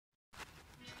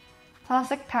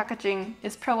Plastic packaging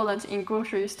is prevalent in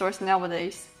grocery stores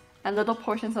nowadays, and little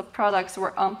portions of products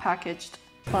were unpackaged.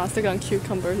 Plastic on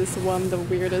cucumbers is one of the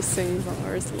weirdest things on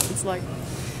earth. It's like,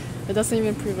 it doesn't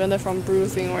even prevent it from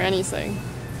bruising or anything.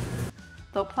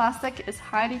 Though plastic is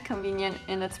highly convenient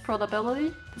in its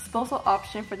portability, disposal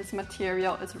option for this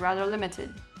material is rather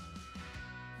limited.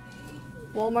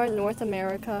 Walmart North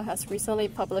America has recently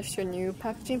published a new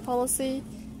packaging policy,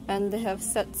 and they have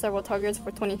set several targets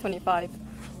for 2025.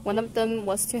 One of them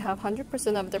was to have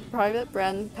 100% of their private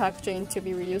brand packaging to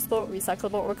be reusable,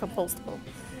 recyclable, or compostable.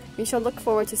 We shall look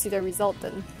forward to see the result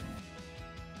then.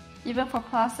 Even for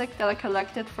plastic that are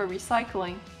collected for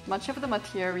recycling, much of the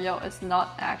material is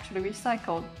not actually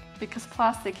recycled. Because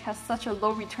plastic has such a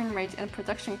low return rate and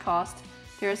production cost,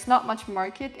 there is not much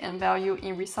market and value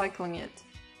in recycling it.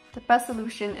 The best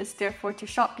solution is therefore to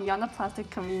shop beyond the plastic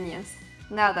convenience.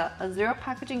 Nada, a zero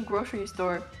packaging grocery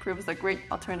store, proves a great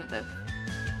alternative.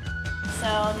 So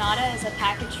Nada is a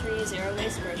package-free,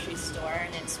 zero-waste grocery store,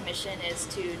 and its mission is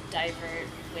to divert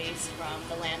waste from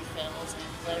the landfills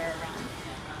and litter around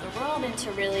the world, and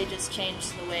to really just change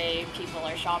the way people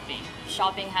are shopping.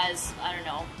 Shopping has,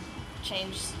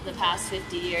 changed the past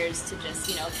 50 years to just,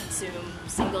 consume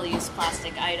single-use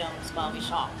plastic items while we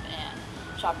shop, and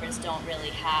shoppers don't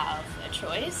really have a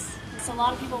choice. So a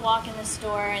lot of people walk in the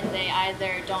store and they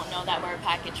either don't know that we're a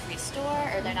package-free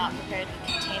store or they're not prepared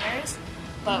with containers,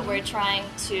 but we're trying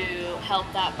to help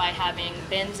that by having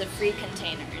bins of free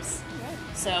containers,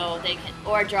 so they can,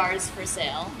 or jars for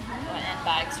sale and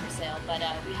bags for sale. But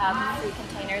we have free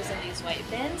containers in these white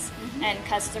bins, and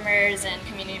customers and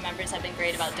community members have been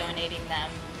great about donating them,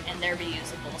 and they're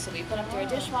reusable. So we put them through a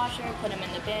dishwasher, put them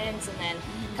in the bins, and then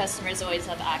customers always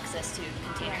have access to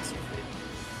containers for food.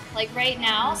 Like right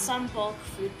now, some bulk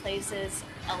food places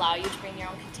allow you to bring your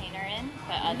own container in,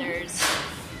 but others,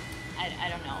 I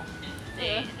don't know.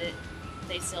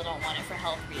 They still don't want it for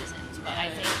health reasons, but I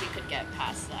think we could get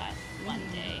past that one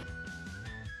day.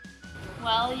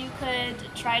 Well, you could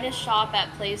try to shop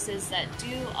at places that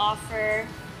do offer,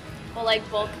 like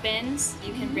bulk bins.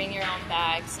 You can bring your own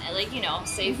bags,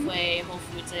 Safeway, Whole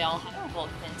Foods, they all have a bulk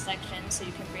bin section, so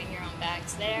you can bring your own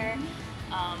bags there.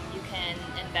 You can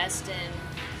invest in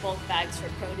bulk bags for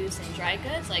produce and dry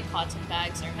goods, like cotton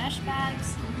bags or mesh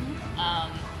bags.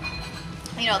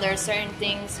 There are certain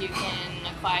things you can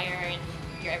acquire in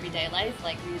your everyday life,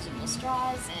 like reusable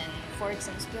straws and forks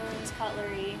and spoons,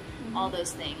 cutlery, all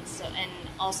those things. So, and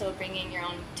also bringing your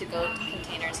own to-go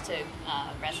containers to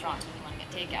restaurants when you want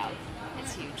to get takeout.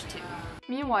 It's huge too.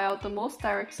 Meanwhile, the most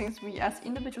direct things we as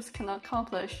individuals can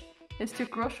accomplish is to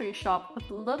grocery shop with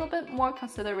a little bit more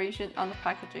consideration on the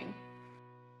packaging.